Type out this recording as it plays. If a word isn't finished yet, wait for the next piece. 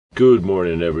Good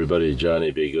morning, everybody.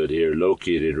 Johnny B. Good here,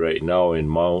 located right now in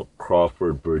Mount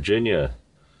Crawford, Virginia.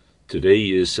 Today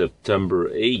is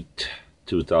September 8,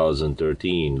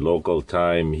 2013. Local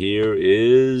time here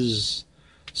is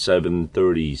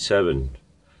 7:37.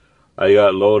 I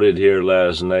got loaded here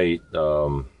last night.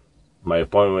 My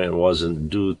appointment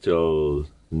wasn't due till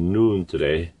noon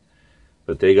today,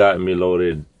 but they got me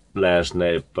loaded last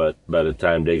night. But by the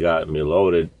time they got me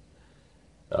loaded,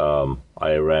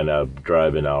 I ran out of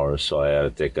driving hours, so I had to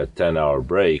take a 10-hour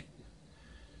break.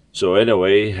 So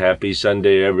anyway, happy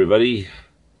Sunday, everybody.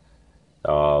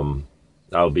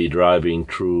 I'll be driving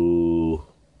through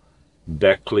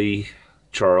Beckley,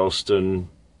 Charleston,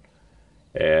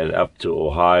 and up to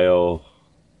Ohio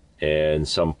and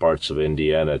some parts of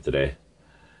Indiana today.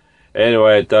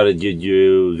 Anyway, I thought I'd give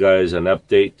you guys an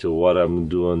update to what I'm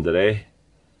doing today.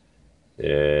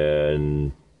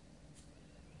 And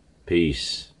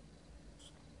peace.